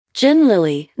Jen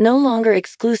Lilly, no longer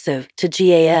exclusive to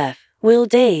GAF. Will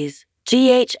Days,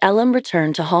 GH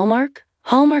return to Hallmark?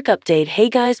 Hallmark update. Hey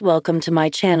guys, welcome to my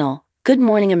channel. Good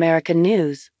morning American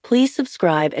news. Please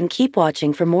subscribe and keep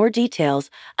watching for more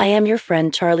details. I am your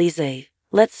friend Charlie Z.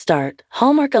 Let's start.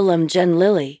 Hallmark alum Jen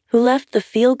Lilly, who left the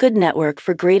Feel Good network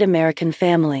for Great American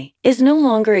Family, is no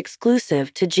longer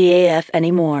exclusive to GAF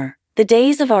anymore. The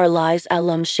Days of Our Lives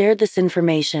alum shared this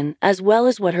information as well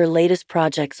as what her latest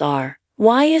projects are.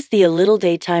 Why is the A Little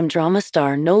daytime drama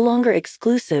star no longer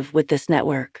exclusive with this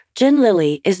network? Jen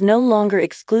Lilly is no longer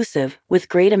exclusive with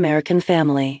Great American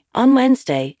Family. On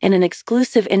Wednesday, in an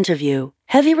exclusive interview,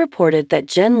 Heavy reported that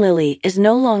Jen Lilly is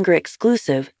no longer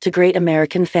exclusive to Great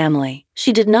American Family.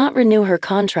 She did not renew her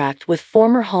contract with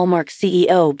former Hallmark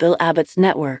CEO Bill Abbott's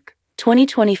network.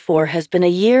 2024 has been a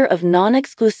year of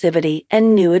non-exclusivity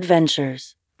and new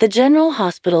adventures. The General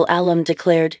Hospital alum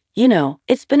declared,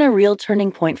 it's been a real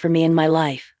turning point for me in my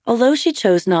life. Although she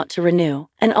chose not to renew,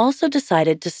 and also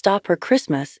decided to stop her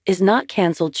Christmas is not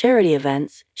canceled charity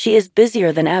events, she is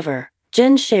busier than ever.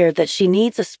 Jen shared that she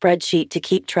needs a spreadsheet to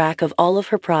keep track of all of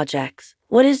her projects.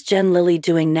 What is Jen Lilly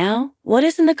doing now? What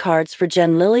is in the cards for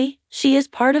Jen Lilly? She is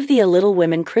part of the A Little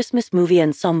Women Christmas movie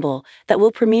ensemble that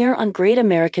will premiere on Great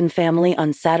American Family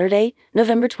on Saturday,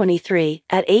 November 23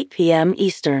 at 8 p.m.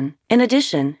 Eastern. In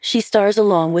addition, she stars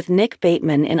along with Nick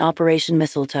Bateman in Operation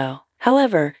Mistletoe.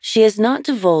 However, she has not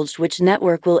divulged which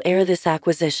network will air this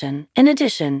acquisition. In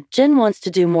addition, Jen wants to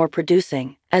do more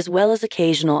producing, as well as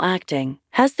occasional acting.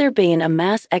 Has there been a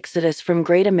mass exodus from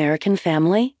Great American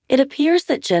Family? It appears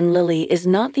that Jen Lilly is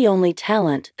not the only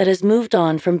talent that has moved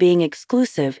on from being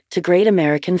exclusive to Great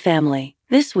American Family.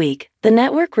 This week, the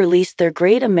network released their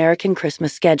Great American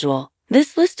Christmas schedule.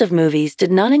 This list of movies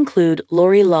did not include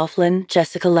Lori Loughlin,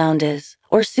 Jessica Lowndes,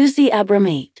 or Susie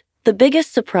Abrahamete. The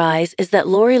biggest surprise is that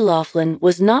Lori Loughlin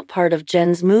was not part of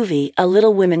Jen's movie A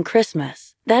Little Women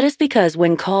Christmas. That is because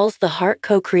When Calls the Heart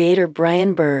co-creator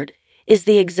Brian Bird is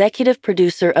the executive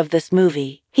producer of this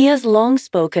movie. He has long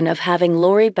spoken of having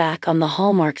Lori back on the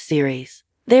Hallmark series.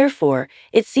 Therefore,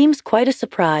 it seems quite a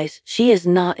surprise she is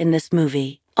not in this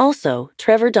movie. Also,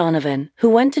 Trevor Donovan, who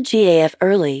went to GAF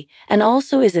early and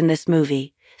also is in this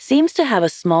movie, seems to have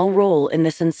a small role in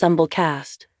this ensemble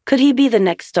cast. Could he be the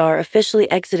next star officially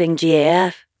exiting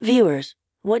GAF? Viewers,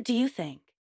 what do you think?